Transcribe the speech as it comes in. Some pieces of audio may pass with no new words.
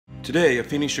Today,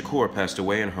 Afeni Shakur passed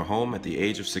away in her home at the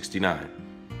age of 69.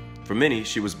 For many,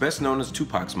 she was best known as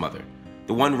Tupac's mother,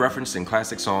 the one referenced in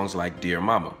classic songs like Dear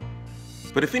Mama.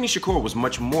 But Afeni Shakur was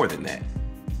much more than that.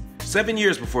 7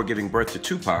 years before giving birth to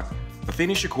Tupac,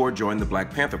 Afeni Shakur joined the Black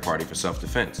Panther Party for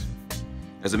self-defense.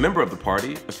 As a member of the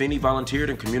party, Afeni volunteered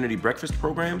in community breakfast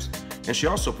programs, and she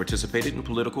also participated in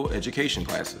political education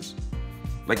classes.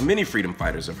 Like many freedom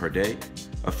fighters of her day,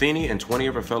 Afeni and 20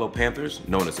 of her fellow Panthers,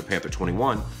 known as the Panther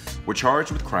 21, were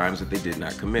charged with crimes that they did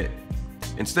not commit.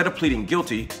 Instead of pleading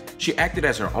guilty, she acted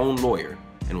as her own lawyer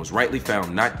and was rightly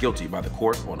found not guilty by the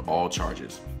court on all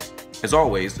charges. As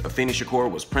always, Afeni Shakur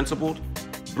was principled,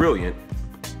 brilliant,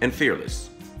 and fearless.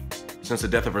 Since the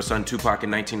death of her son Tupac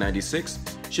in 1996,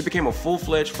 she became a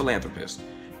full-fledged philanthropist,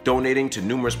 donating to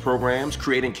numerous programs,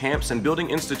 creating camps, and building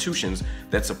institutions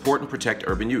that support and protect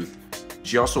urban youth.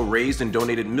 She also raised and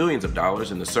donated millions of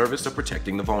dollars in the service of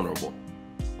protecting the vulnerable.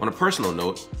 On a personal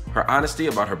note, her honesty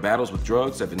about her battles with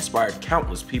drugs have inspired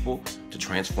countless people to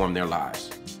transform their lives.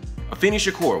 Afeni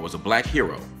Shakur was a Black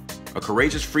hero, a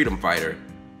courageous freedom fighter,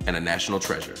 and a national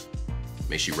treasure.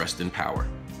 May she rest in power.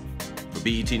 For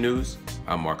BET News,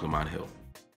 I'm Marc Lamont Hill.